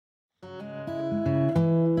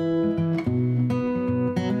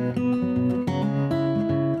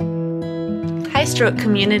Hi, Stroke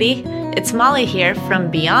community. It's Molly here from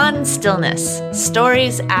Beyond Stillness,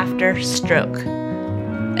 Stories After Stroke.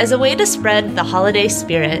 As a way to spread the holiday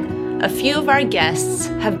spirit, a few of our guests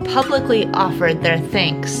have publicly offered their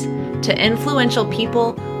thanks to influential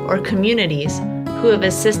people or communities who have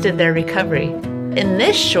assisted their recovery. In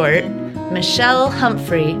this short, Michelle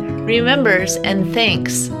Humphrey remembers and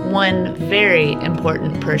thanks one very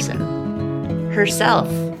important person, herself.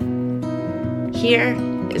 Here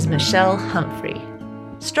is Michelle Humphrey,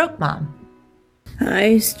 Stroke Mom.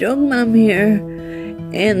 Hi, Stroke Mom here.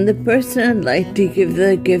 And the person I'd like to give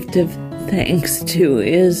the gift of thanks to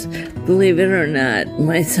is, believe it or not,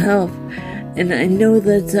 myself. And I know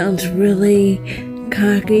that sounds really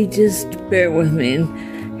cocky, just bear with me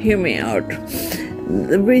and hear me out.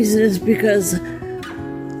 The reason is because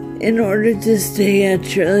in order to stay at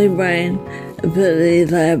Shirley Ryan Ability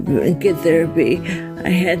Lab and get therapy, I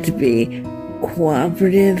had to be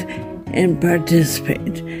cooperative and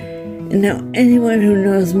participate. And now anyone who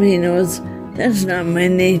knows me knows that's not my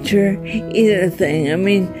nature either thing. I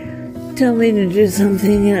mean, tell me to do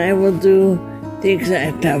something and I will do the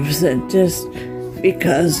exact opposite just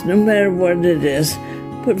because, no matter what it is.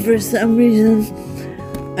 But for some reason,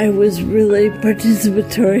 I was really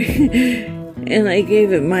participatory and I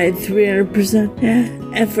gave it my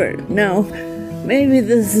 300% effort. Now, maybe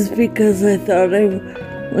this is because I thought I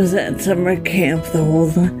was at summer camp the whole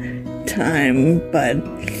time, but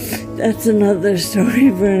that's another story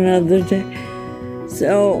for another day.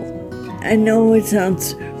 So, I know it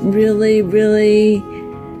sounds really, really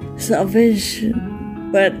selfish,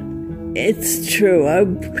 but it's true. I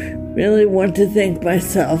really want to thank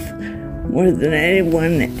myself more than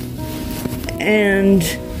anyone, and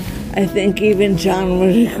I think even John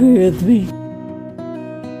would agree with me.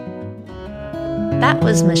 That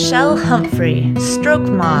was Michelle Humphrey, Stroke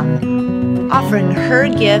Mom, offering her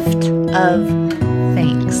gift of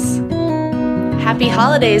thanks. Happy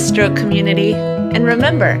holidays, Stroke community. And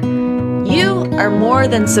remember, you are more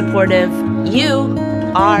than supportive. You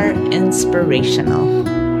are inspirational.